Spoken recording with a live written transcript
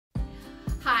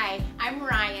Hi, I'm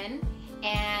Ryane,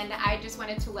 and I just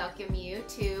wanted to welcome you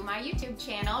to my YouTube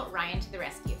channel, Ryane to the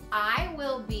Rescue. I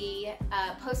will be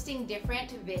posting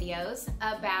different videos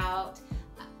about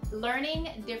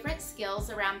learning different skills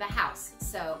around the house.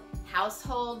 So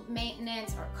household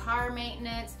maintenance or car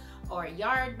maintenance or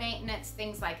yard maintenance,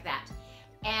 things like that.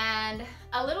 And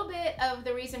a little bit of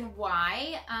the reason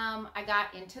why I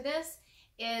got into this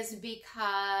is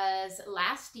because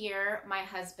last year my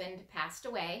husband passed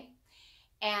away,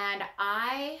 and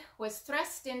I was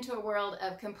thrust into a world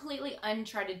of completely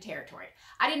uncharted territory.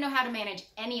 I didn't know how to manage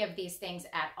any of these things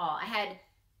at all. I had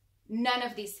none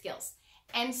of these skills.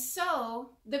 And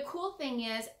so the cool thing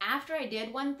is, after I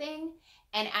did one thing,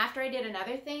 and after I did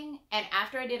another thing, and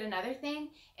after I did another thing,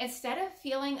 instead of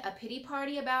feeling a pity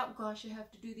party about, gosh, I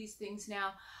have to do these things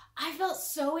now, I felt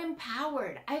so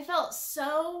empowered. I felt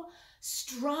so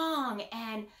strong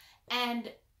and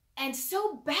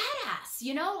so badass,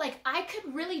 you know, like I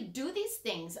could really do these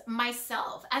things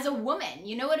myself as a woman,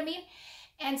 you know what I mean?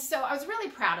 And so I was really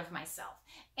proud of myself,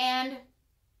 and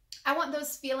I want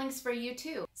those feelings for you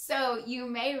too. So you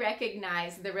may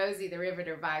recognize the Rosie the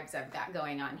Riveter vibes I've got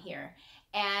going on here.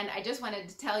 And I just wanted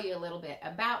to tell you a little bit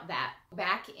about that.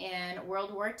 Back in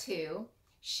World War II,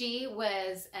 she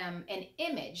was an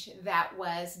image that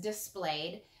was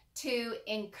displayed to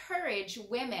encourage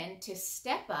women to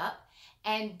step up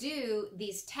and do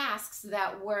these tasks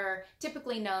that were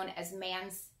typically known as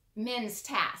men's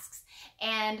tasks.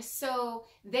 And so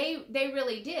they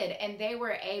really did, and they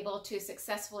were able to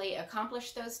successfully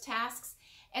accomplish those tasks.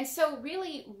 And so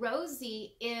really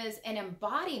Rosie is an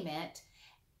embodiment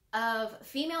of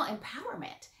female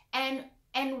empowerment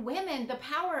and women, the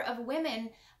power of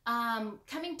women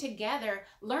coming together,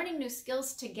 learning new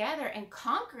skills together and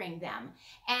conquering them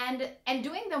and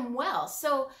doing them well.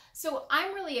 So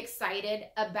I'm really excited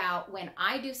about when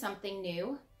I do something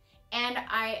new, and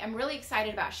I am really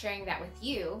excited about sharing that with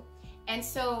you. And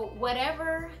so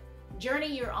whatever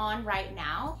journey you're on right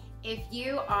now, if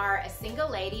you are a single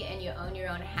lady and you own your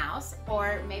own house,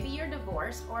 or maybe you're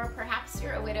divorced, or perhaps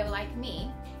you're a widow like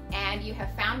me, and you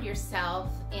have found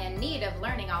yourself in need of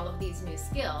learning all of these new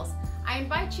skills, I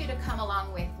invite you to come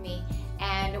along with me,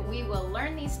 and we will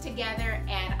learn these together,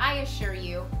 and I assure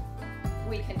you,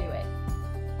 we can do it.